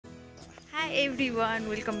Everyone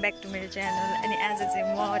welcome back to मेरो channel. अनि आज चाहिँ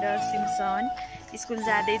म र सिमसन स्कुल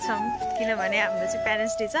जाँदैछौँ किनभने हाम्रो चाहिँ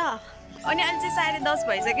प्यारेन्ट्स डे छ। अनि अहिले चाहिँ 10:30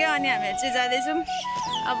 भइसक्यो अनि हामीहरू चाहिँ जाँदैछौँ।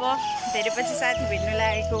 अब धेरै पछि साथी भेट्नु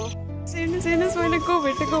लागेको। हेर्नुहोस् मैले को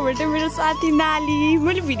भेटेँ मेरो साथी नाली।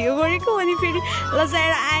 मैले भिडियो गरेको अनि फेरि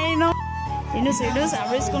लजाएर आएन। हेर्नुहोस्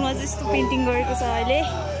हाम्रो स्कुलमा चाहिँ यस्तो पेन्टिङ गरेको छ अहिले।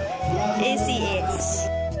 SES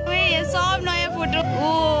सब नयाँ फोटो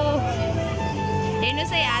हो।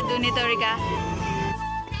 हेर्नुहोस् है हात धुने तरिका।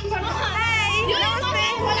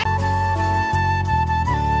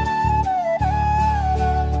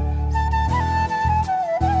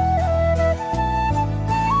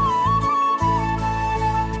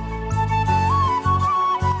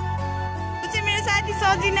 मेरो साथी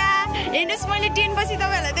सजिना। हेर्नुहोस् मैले 10 पछि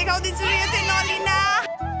तपाईँहरूलाई देखाउँदैछु। यो चाहिँ नलिना।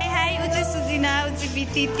 हाई ऊ चाहिँ सुजिना, ऊ चाहिँ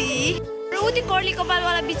बितिती। ऊ त्यो कर्ली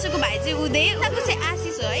कपालवाला बिचको भाइ चाहिँ उदय, उनीहरूको चाहिँ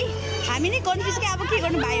आशिष हो है। हामी नै कन्फ्युज कि अब के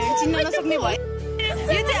गर्नु, भाइहरू चिन्न नसक्ने भयो।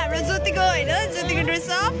 यो चाहिँ हाम्रो ज्योतिको होइन, ज्योतिको ड्रेस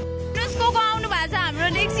अप। को आउनु भएको छ हाम्रो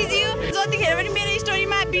नेक्सीज्यू। जतिखेर पनि मेरो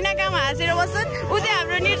स्टोरीमा बिना काम हाँसेर बस्छन्। ऊ चाहिँ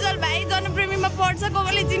हाम्रो निर्जल भाइ, जनप्रेमीमा पढ्छ।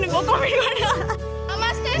 कसले चिन्नुभयो कमेन्ट गरेर।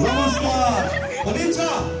 नमस्ते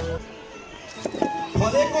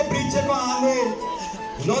फलेको वृक्षको आगो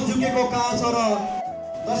नझुकेको कहाँ छ र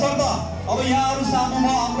तसर्थ अब यहाँहरू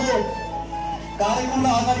सामुमा हाम्रो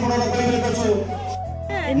कार्यक्रमलाई अगाडि बढाउन गइरहेको छु।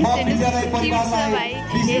 म विद्यालय परिवारलाई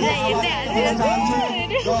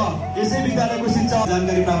यसै विद्यालयको शिक्षा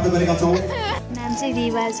जानकारी प्राप्त गरेका छौँ। नाम चाहिँ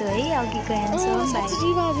रिवाज हो है, अघिको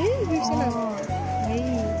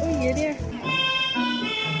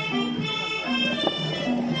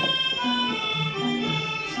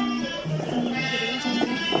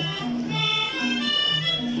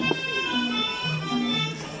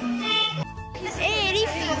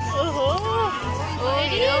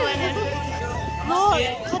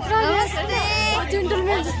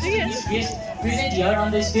Yes, present here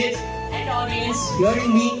on the stage and audience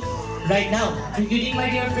hearing me right now. I'm greeting my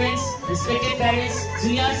dear friends, respected parents,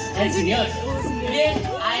 juniors and seniors. Today,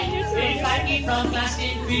 I, very faculty from class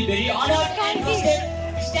 10, feel very honored and hosted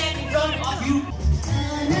to stand in front of you.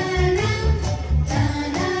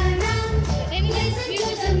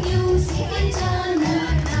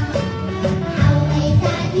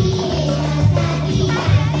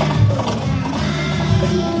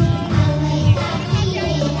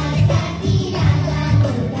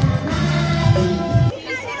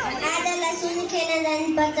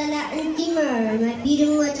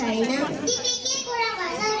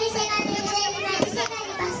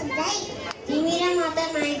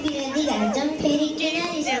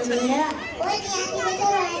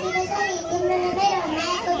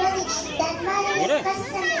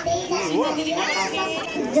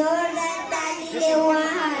 जोरदार तालीले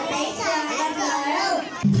उहाँहरूलाई स्वागत गरौँ।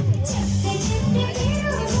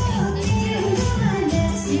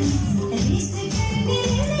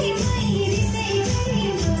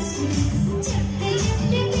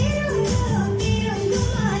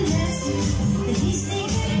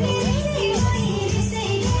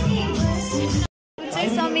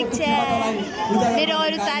 समीक्षा मेरो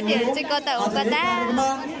अरू साथीहरू चाहिँ कता हो कता।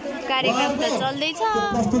 कार्यक्रम त चल्दैछ,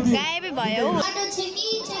 गायबै भयो।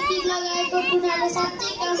 लगाएको कुराले साँच्चै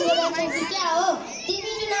काम गरेछ कि क्या हो?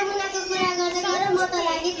 तिमी नमुनाको कुरा गर्दै गर, म त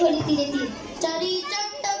लागि खोलीतिरै तिर चरी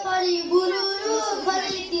चट्ट परी बुरुरु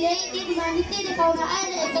खोलीतिरै तिर नृत्य देखाउन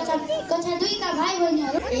आइरहेको छ कक्षा 2 का भाइ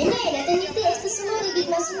बहिनीहरू। हेर त नृत्य यस्तो सुन्दर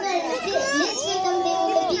गीतमा सुन्दर नृत्य। Let's welcome them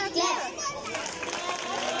the big clap.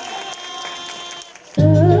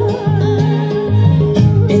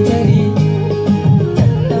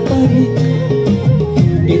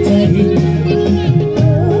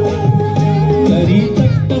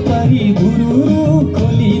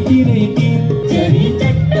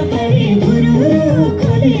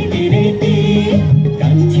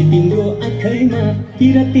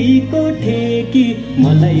 किरतीको ठेकी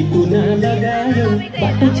मलाई तुना लगायो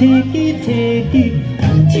बाटो छेकी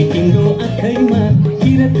कान्छी तिम्रो आँखैमा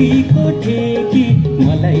किरतीको ठेकी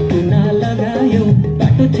मलाई तुना लगायो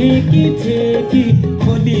बाटो छेकी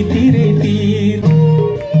खोली तिरै तिर।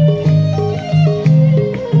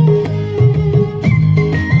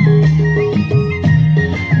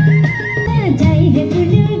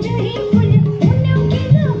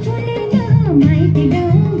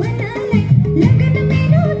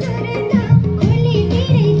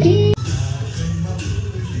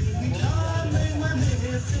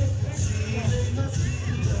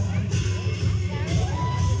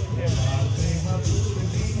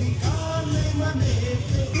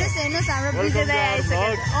 हाम्रो विजय दाइ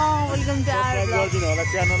आइसक्यो। Welcome to our blog.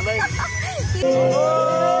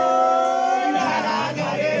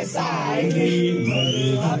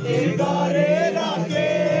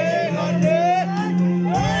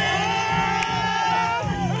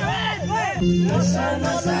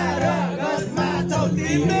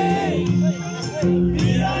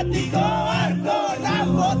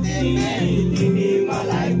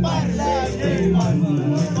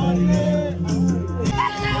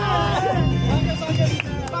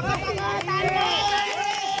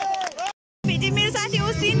 मेरो साथी हो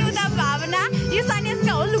सिनु दा भावना यो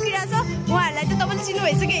सानियसका हो लुकिरहेछ उहाँहरूलाई त तपाईँले चिन्नु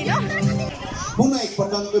भइसक्यो होइन पुनः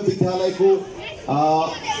एकपटक विद्यालयको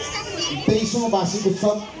 23औं वार्षिक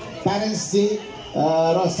उत्सव प्यारेन्ट्स डे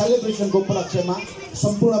र सेलिब्रेसनको उपलक्ष्यमा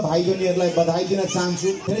सम्पूर्ण भाइ बहिनीहरूलाई बधाई दिन चाहन्छु।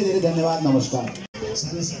 धेरै धेरै धन्यवाद। नमस्कार।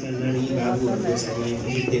 साना साना नानी बाबुहरूको चाहिँ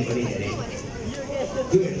नृत्य पनि हेरेँ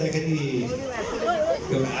त्यो हेर्दाखेरि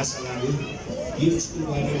एउटा आशा लाग्यो यो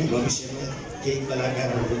स्कुलबाट पनि भविष्यमा केही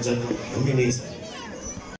कलाकारहरूको जन्म हुने नै छ।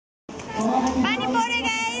 पानी पर्यो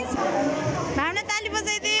गाइस भावना ताली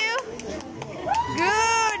बजाइदियो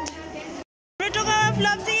गुड प्रोटोकल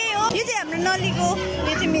फ्लप चाहिँ हो यो चाहिँ हाम्रो नलीको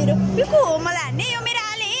यो चाहिँ मेरो यो को हो मलाई हान्ने यो मेरो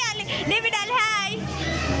आले डेभिड आले हाई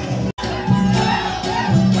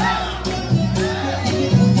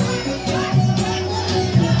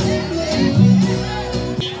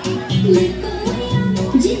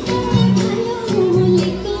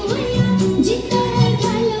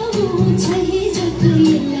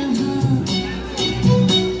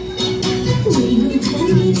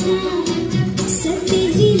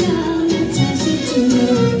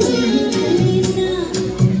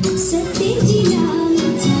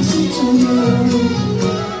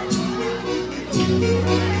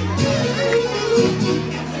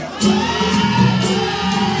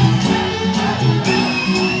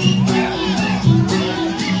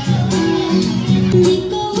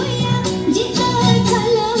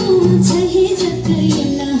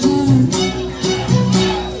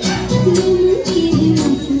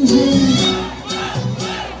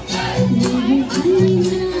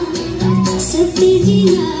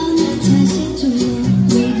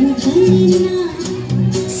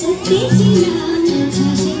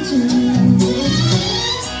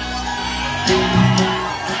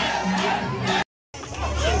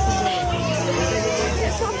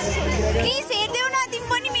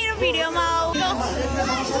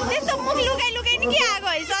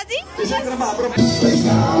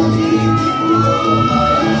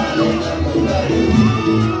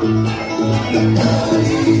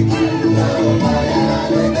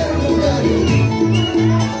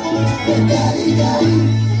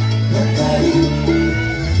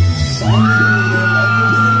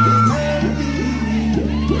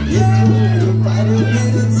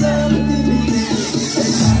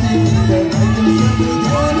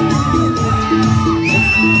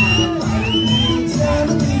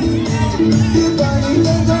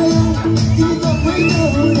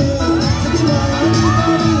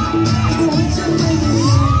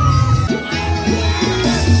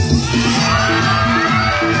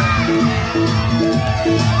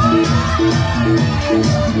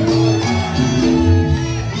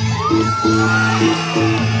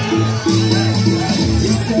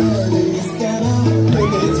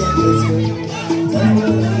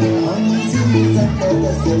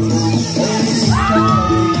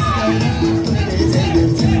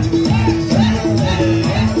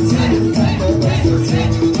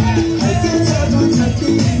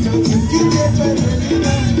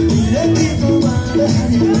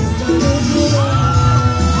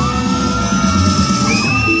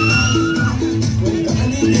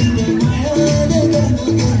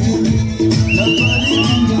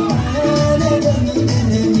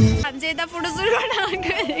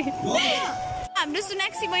हाम्रो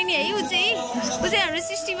सुनाक्षी बहिनी है उ चाहिँ हाम्रो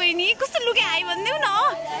सृष्टि बहिनी कस्तो लुके आइ भन्देऊ न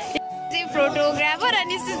चाहिँ फोटोग्राफर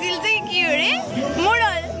अनि सुशील चाहिँ के हो रे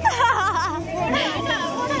मोडल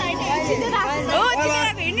हो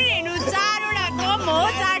तिनीहरुको हेर्नु चारवटा कम हो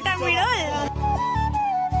चारटा मिडल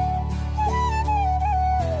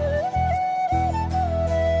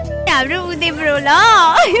हाम्रो उदयपुर ल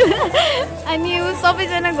अनि उ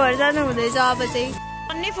सबैजना घर जानु हुँदैछ अब चाहिँ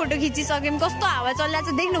अन्नै फोटो खिचिसक्यौँ कस्तो हावा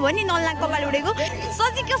चलिरहेको छ देख्नुभयो नि नल्ला कपाल उडेको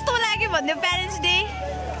सजी कस्तो लाग्यो भन्दै प्यारेन्ट्स डे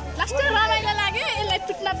लास्ट रमाइलो लाग्यो यसलाई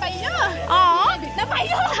पिट्न पाइयो भेट्न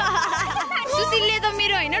पाइयो सुशीलले त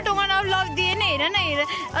मेरो होइन टोकन अफ लभ दिएन हेर न हेर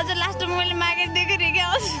अझ लास्टमा मैले मागेर दिएको रे क्या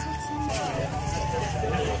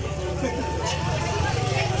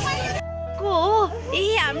को ए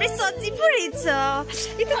हाम्रै सजी पो रहेछ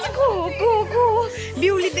यता चाहिँ को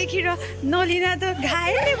बिउली देखेर नलिना त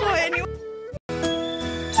घायलै भयो नि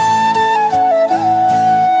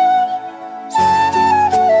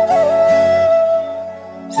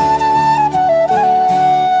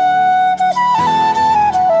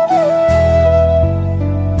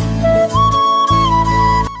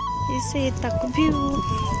भ्यू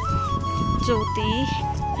ज्योति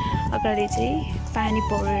अगाडि चाहिँ पानी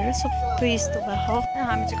परेर सबै यस्तो भयो।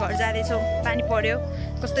 हामी चाहिँ घर जाँदैछौँ। पानी पर्यो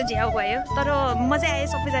कस्तो झ्याउ भयो तर मजा आयो।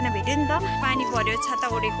 सबैजना भेट्यो नि त। पानी पर्यो छाता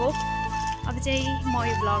ओढेको। अब चाहिँ म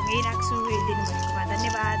यो भ्लग यही राख्छु। हेरिदिनु भएकोमा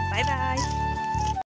धन्यवाद। By by.